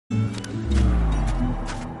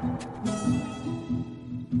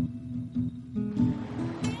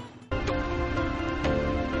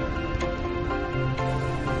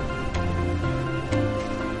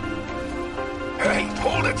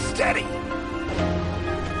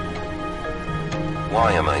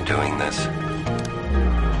Why am I doing this?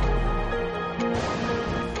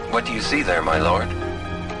 What do you see there, my lord?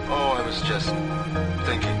 Oh, I was just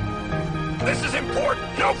thinking. This is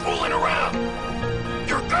important. No fooling around.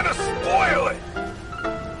 You're gonna spoil it.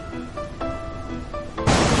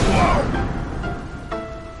 Whoa!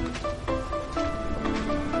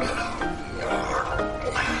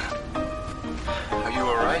 Are you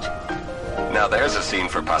all right? Now there's a scene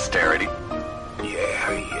for posterity. Yeah.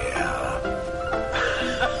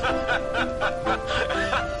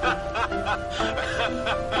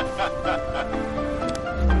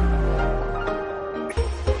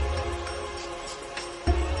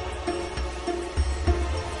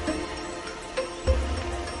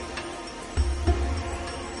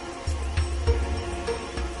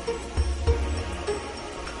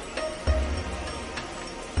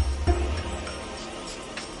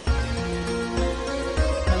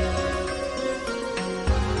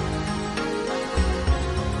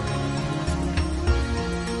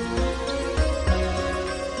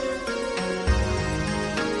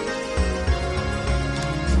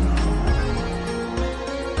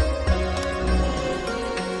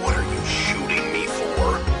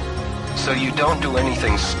 So you don't do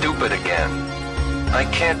anything stupid again. I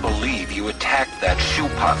can't believe you attacked that shoe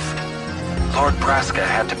puff. Lord Braska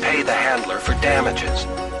had to pay the handler for damages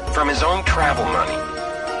from his own travel money.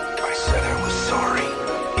 I said I was sorry.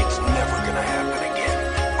 It's never gonna happen again.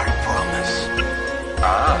 I promise.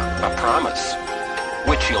 Ah, a promise.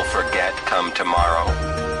 Which you'll forget come tomorrow.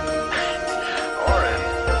 Oren,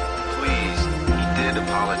 please. He did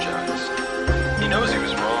apologize. He knows he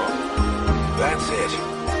was wrong. That's it.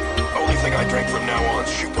 Only thing I drink from now on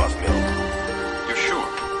is shoe puff milk. You're sure?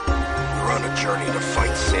 We're on a journey to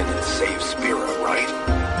fight sin and save Spira, right?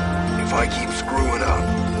 If I keep screwing up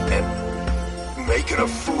and making a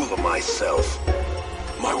fool of myself,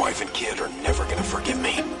 my wife and kid are never gonna forgive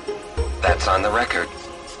me. That's on the record.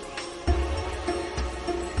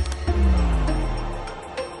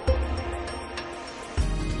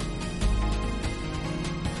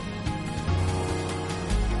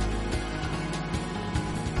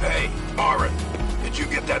 Hey, Oren, did you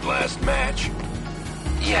get that last match?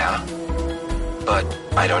 Yeah, but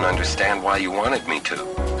I don't understand why you wanted me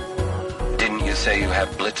to. Didn't you say you have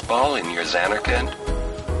blitzball in your Xanarkand?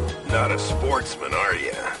 Not a sportsman, are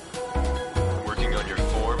you? Working on your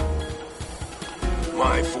form?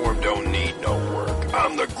 My form don't need no work.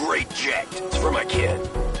 I'm the Great Ject. It's for my kid.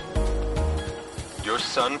 Your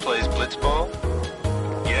son plays blitzball?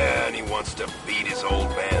 Yeah, and he wants to beat his old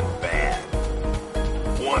man bad.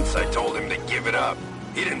 Once I told him to give it up.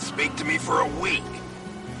 He didn't speak to me for a week.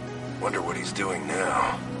 Wonder what he's doing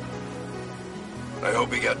now. I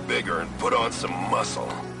hope he got bigger and put on some muscle.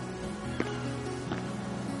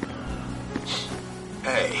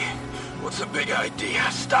 Hey, what's the big idea?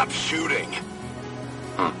 Stop shooting.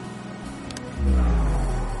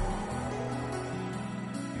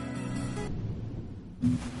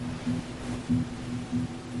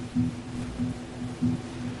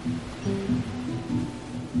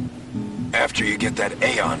 After you get that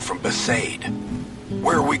Aeon from Besaid,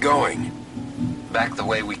 where are we going? Back the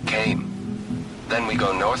way we came. Then we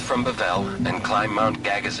go north from Bavel and climb Mount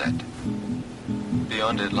Gagazet.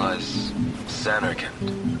 Beyond it lies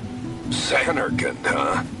Xanarkand. Xanarkand,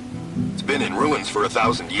 huh? It's been in ruins for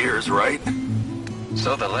 1,000 years, right?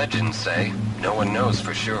 So the legends say. No one knows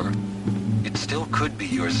for sure. It still could be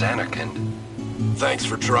your Xanarkand. Thanks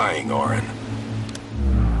for trying, Oren.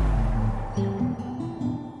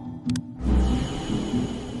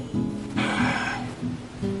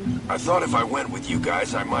 I thought if I went with you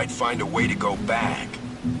guys, I might find a way to go back.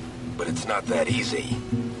 But it's not that easy.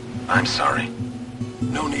 I'm sorry.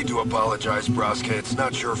 No need to apologize, Braska. It's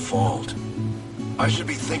not your fault. I should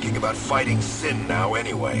be thinking about fighting sin now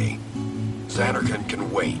anyway. Xanarkand can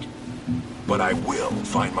wait. But I will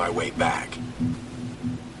find my way back.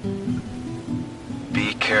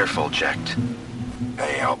 Be careful, Ject.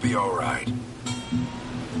 Hey, I'll be alright.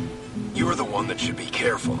 You're the one that should be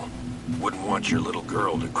careful. Wouldn't want your little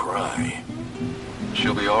girl to cry.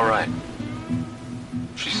 She'll be all right.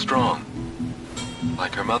 She's strong,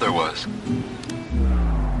 like her mother was.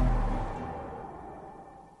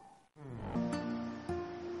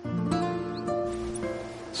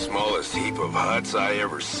 Smallest heap of huts I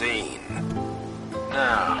ever seen.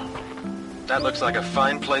 Now, that looks like a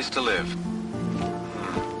fine place to live.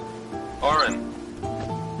 Oren,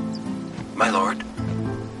 My lord?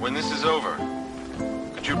 when this is over,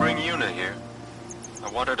 could you bring Yuna here? I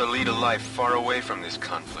want her to lead a life far away from this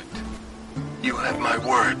conflict. You have my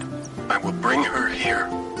word. I will bring her here.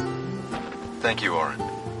 Thank you, Oren.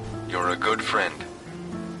 You're a good friend.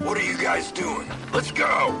 What are you guys doing? Let's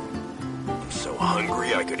go! I'm so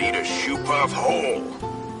hungry I could eat a shoe puff whole.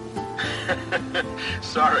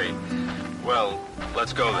 Sorry. Well,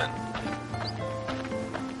 let's go then.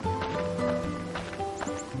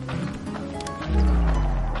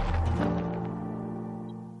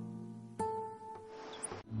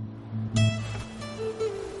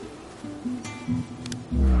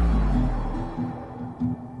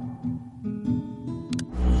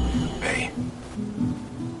 Hey,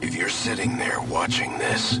 if you're sitting there watching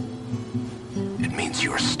this, it means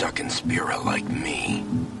you're stuck in Spira like me.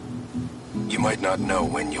 You might not know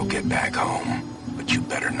when you'll get back home, but you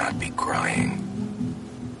better not be crying.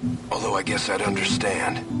 Although I guess I'd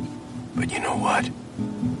understand. But you know what?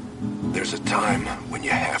 There's a time when you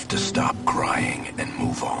have to stop crying and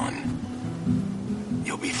move on.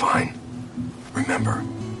 You'll be fine. Remember,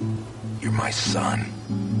 you're my son.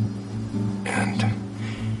 And,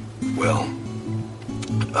 well,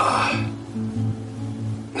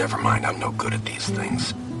 never mind, I'm no good at these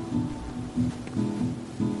things.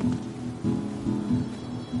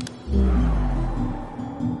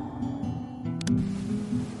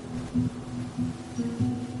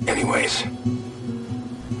 Anyways,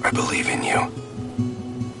 I believe in you.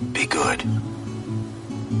 Be good.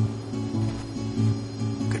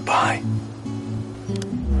 Goodbye.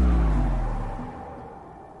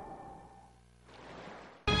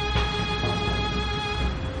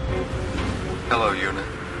 Hello, Yuna.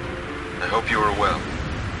 I hope you are well.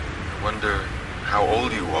 I wonder how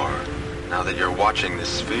old you are now that you're watching this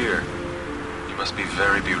sphere. You must be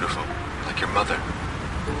very beautiful, like your mother.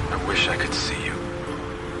 I wish I could see you.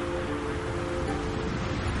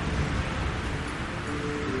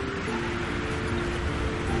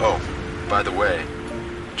 Oh, by the way,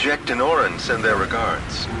 Jekt and Oren send their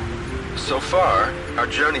regards. So far, our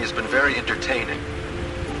journey has been very entertaining.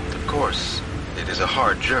 Of course, it is a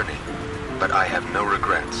hard journey, but I have no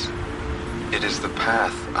regrets. It is the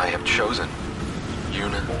path I have chosen.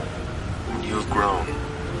 Yuna, you have grown.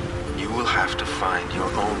 You will have to find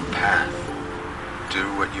your own path. Do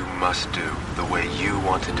what you must do the way you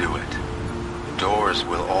want to do it. Doors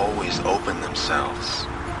will always open themselves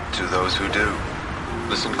to those who do.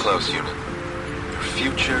 Listen close, Yuna. Your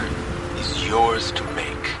future is yours to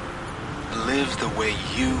make. Live the way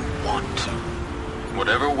you want to.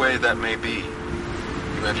 Whatever way that may be,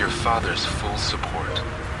 you have your father's full support.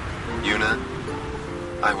 Yuna,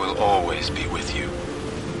 I will always be with you.